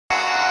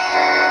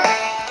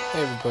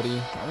Hey everybody,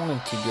 I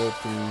wanted to go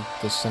through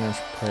the sinner's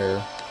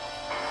prayer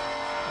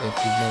if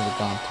you've never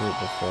gone through it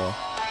before.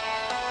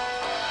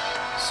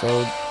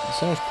 So, the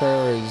sinner's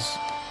prayer is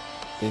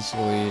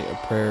basically a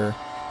prayer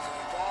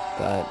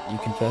that you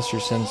confess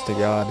your sins to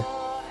God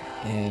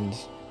and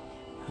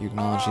you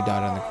acknowledge He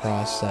died on the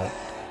cross, that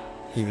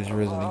He was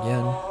risen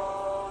again,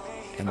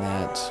 and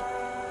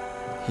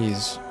that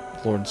He's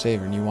Lord and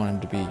Savior, and you want Him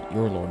to be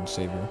your Lord and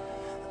Savior.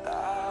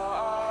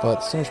 But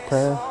the sinner's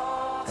prayer,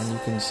 and you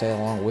can say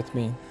along with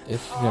me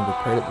if you've never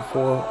prayed it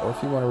before, or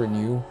if you want to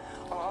renew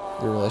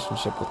your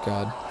relationship with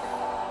God.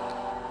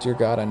 Dear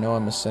God, I know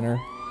I'm a sinner.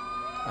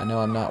 I know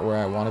I'm not where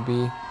I want to be,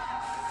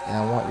 and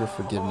I want your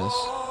forgiveness.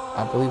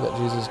 I believe that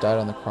Jesus died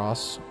on the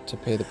cross to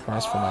pay the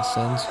price for my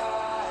sins.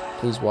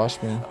 Please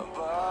wash me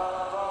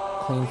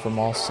clean from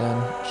all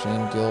sin,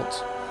 shame,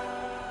 guilt.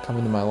 Come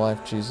into my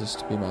life, Jesus,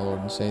 to be my Lord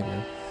and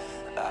Savior.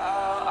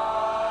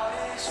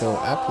 So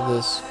after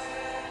this,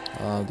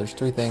 there's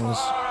three things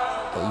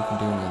that you can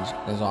do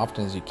as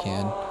often as you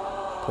can.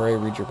 Pray,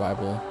 read your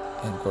Bible,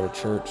 and go to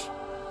church.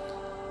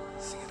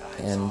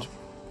 And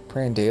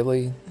praying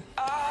daily,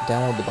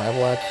 download the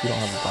Bible app if you don't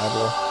have a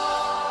Bible.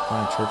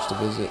 Find a church to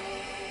visit.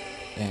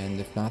 And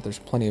if not, there's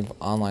plenty of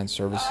online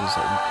services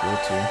that you can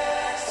go to.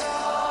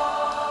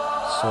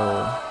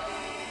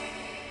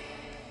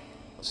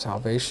 So,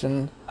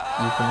 salvation,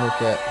 you can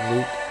look at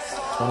Luke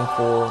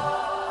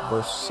 24,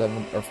 verse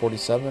 7 or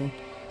 47,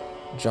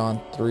 John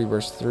 3,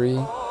 verse 3,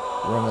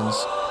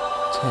 Romans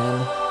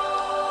 10,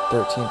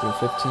 13 through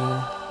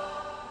 15,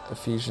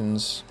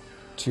 Ephesians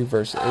 2,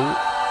 verse 8,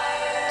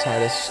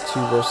 Titus 2,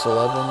 verse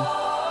 11,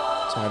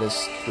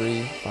 Titus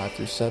 3, 5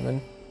 through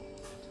 7,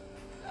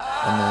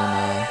 and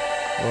then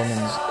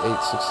Romans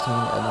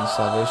 8:16, evidence of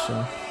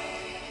salvation,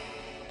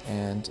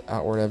 and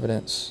outward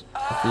evidence,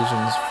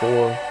 Ephesians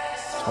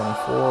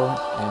 4:24,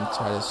 and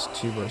Titus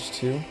 2, verse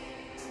 2.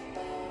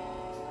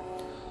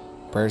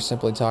 Prayer is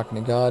simply talking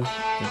to God,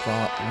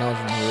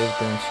 acknowledging who He is,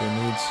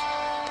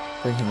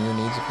 bring Him your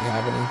needs if you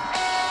have any,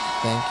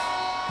 thank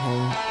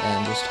Him,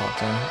 and just talk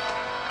to Him.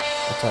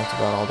 I talked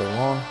about all day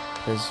long.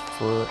 Praise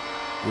for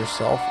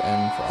yourself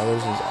and for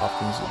others as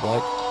often as you'd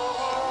like.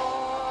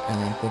 And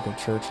then think of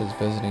church as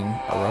visiting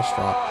a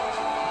restaurant.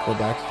 Go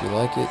back if you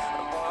like it.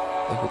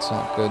 If it's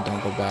not good, don't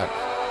go back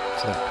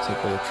to that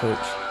particular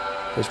church.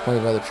 There's plenty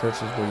of other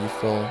churches where you'll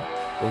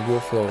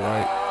feel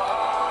right.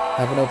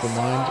 Have an open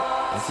mind.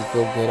 If you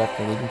feel good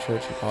after leaving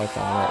church, you probably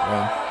found the right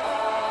one.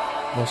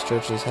 Most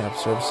churches have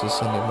services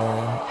Sunday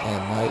morning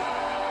and night,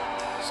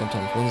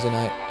 sometimes Wednesday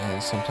night,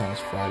 and sometimes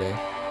Friday.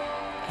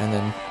 And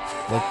then,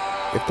 like,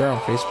 if they're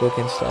on Facebook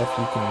and stuff,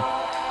 you can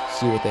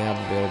see what they have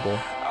available.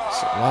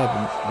 So a lot of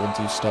them will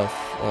do stuff,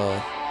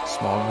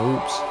 small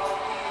groups.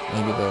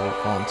 Maybe they'll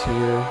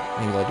volunteer.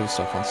 Maybe they'll do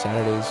stuff on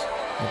Saturdays.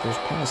 Like, there's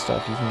plenty of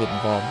stuff you can get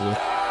involved with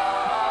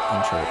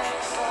in church.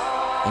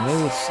 And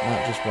maybe it's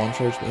not just one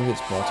church. Maybe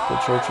it's multiple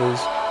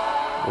churches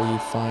where you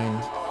find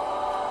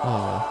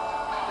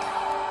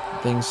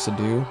things to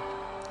do.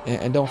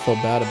 And don't feel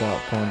bad about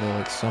going to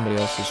like somebody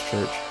else's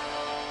church,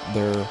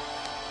 their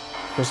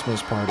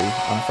Christmas party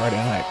on Friday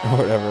night or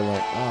whatever.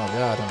 Like, oh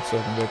God, I'm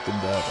so convicted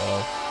that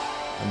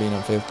I'm being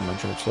unfaithful to my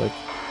church. Like,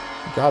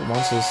 God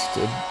wants us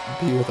to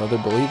be with other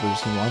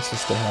believers. He wants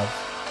us to have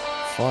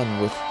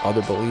fun with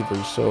other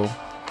believers. So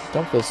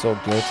don't feel so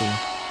guilty.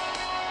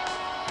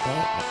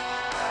 But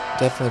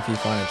definitely, if you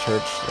find a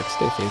church, like,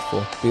 stay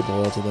faithful, be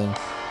loyal to them,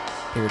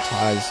 pay your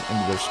tithes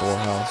into their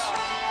storehouse,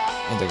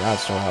 into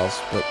God's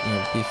storehouse. But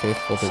be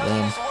faithful to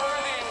them.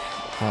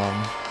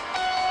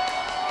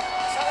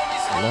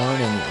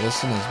 Learn and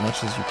listen as much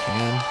as you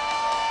can,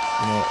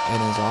 and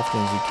as often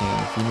as you can.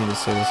 If you need to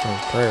say this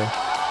Lord's Prayer,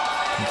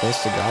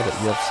 confess to God that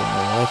you have sin in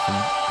your life and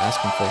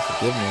ask Him for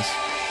forgiveness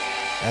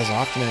as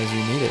often as you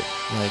need it.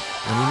 Like,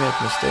 when you make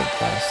a mistake,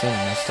 God, I sinned,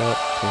 I messed up,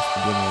 please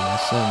forgive me of my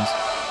sins,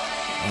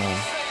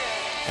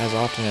 as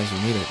often as you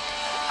need it.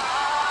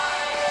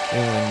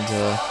 And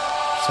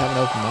just have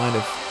an open mind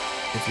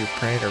if you're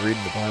praying or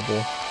reading the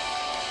Bible.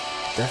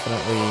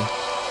 Definitely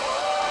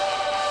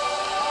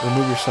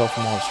remove yourself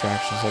from all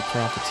distractions, like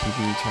turn off the TV,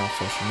 turn off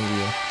social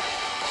media,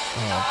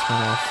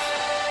 turn off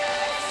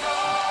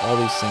all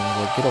these things.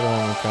 Like, get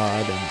along with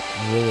God and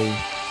really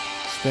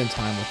spend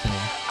time with Him.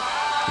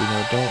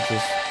 Don't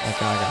just, like,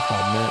 I got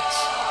 5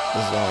 minutes,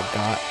 this is all I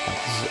got,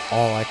 like, this is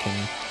all I can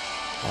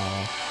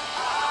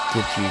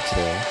give to you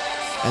today.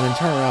 And then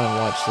turn around and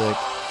watch, like,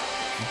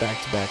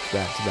 back-to-back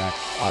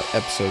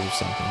episodes of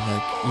something.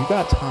 Like, you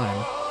got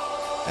time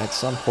at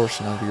some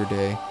portion of your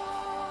day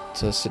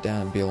to sit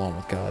down and be alone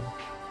with God.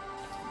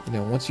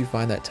 Once you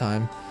find that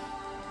time,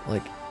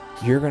 like,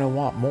 you're going to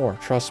want more.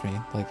 Trust me.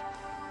 Like,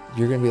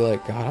 you're going to be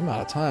like, God, I'm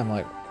out of time.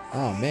 Like,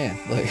 oh man,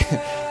 like,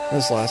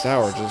 this last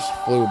hour just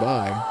flew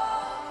by.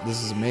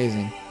 This is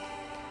amazing.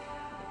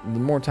 The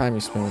more time you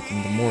spend with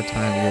Him, the more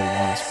time you'll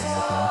want to spend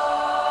with Him.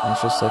 And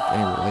it's just like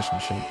any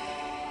relationship.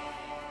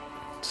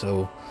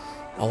 So,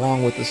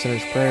 along with the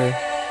sinner's prayer,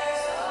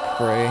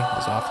 pray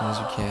as often as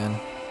you can.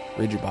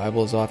 Read your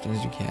Bible as often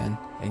as you can.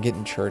 And get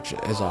in church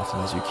as often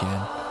as you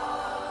can.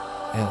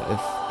 And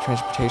if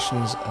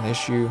transportation's an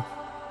issue,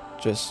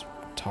 just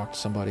talk to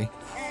somebody,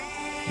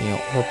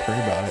 or pray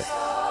about it.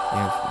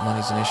 If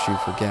money's an issue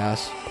for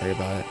gas, pray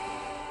about it.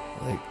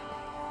 Like,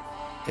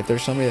 if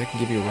there's somebody that can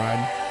give you a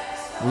ride,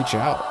 reach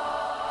out.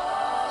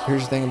 So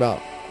here's the thing about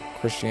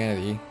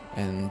Christianity,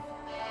 and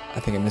I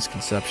think a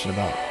misconception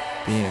about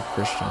being a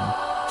Christian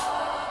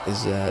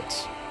is that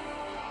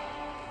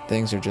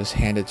things are just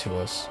handed to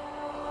us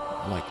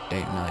like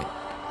day and night.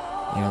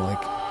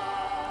 Like,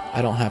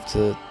 I don't have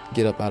to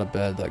get up out of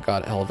bed, like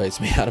God elevates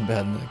me out of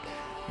bed. Like,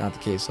 not the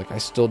case. Like, I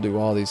still do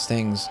all these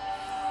things,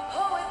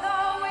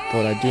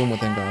 but I do them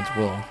within God's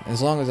will.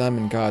 As long as I'm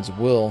in God's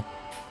will,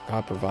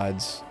 God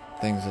provides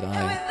things that I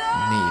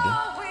need.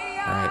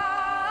 Alright?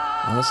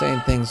 I'm not saying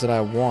things that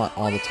I want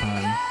all the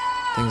time,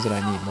 things that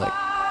I need. Like,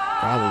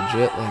 God,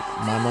 legit, like,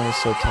 my money's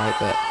so tight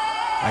that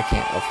I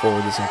can't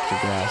afford this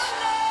extra gas.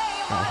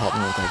 God, help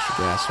me with extra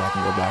gas so I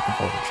can go back and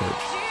forth to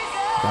church.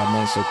 God,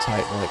 money's so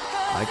tight, like,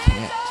 I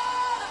can't.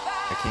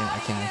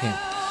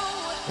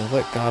 And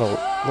let God,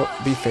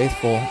 be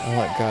faithful and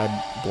let God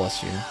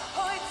bless you.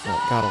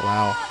 Let God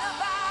allow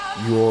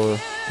your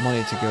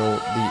money to go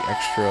the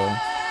extra,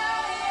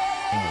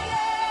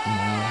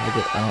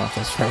 I don't know if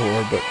that's the right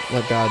word, but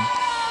let God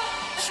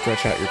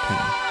stretch out your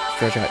penny,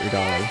 stretch out your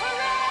dollar,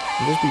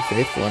 and just be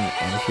faithful,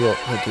 and he'll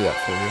do that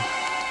for you.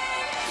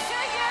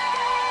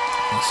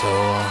 And so,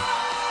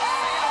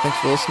 thanks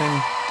for listening.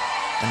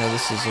 I know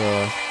this is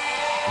a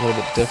little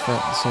bit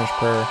different than Sinner's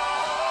Prayer,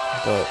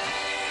 but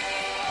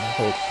I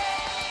hope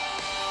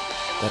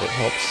that it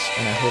helps,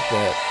 and I hope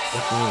that if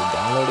you need to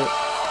download it,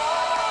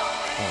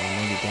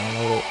 maybe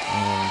download it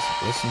and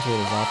listen to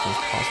it as often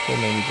as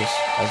possible, maybe just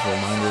as a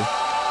reminder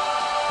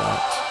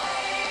that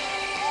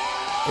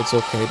it's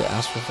okay to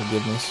ask for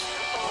forgiveness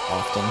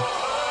often,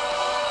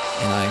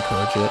 and I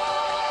encourage it,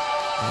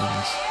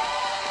 and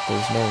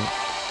there's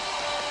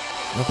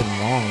nothing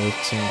wrong with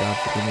saying, God,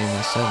 forgive me my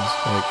sins.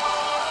 Like,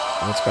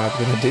 what's God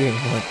gonna do,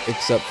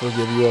 except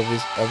forgive you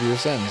of your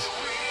sins?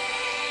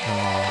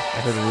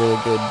 I heard a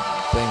really good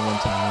thing one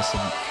time. I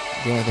said,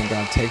 the only thing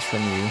God takes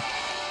from you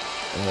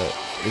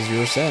is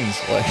your sins.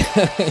 Like,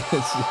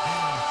 it's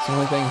the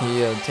only thing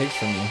he takes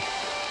from you.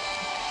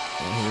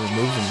 And he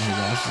removes them, he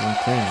washes them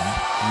clean,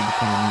 and you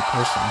become a new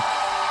person.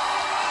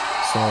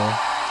 So,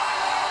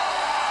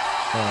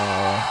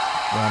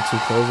 round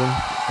 2 closing.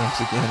 Thanks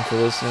again for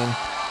listening.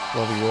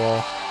 Love you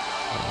all.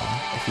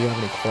 If you have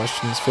any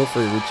questions, feel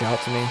free to reach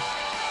out to me.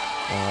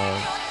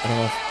 I don't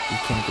know if you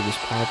came through this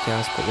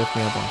podcast, but look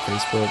me up on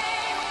Facebook,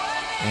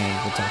 and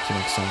we'll talk to you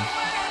next time.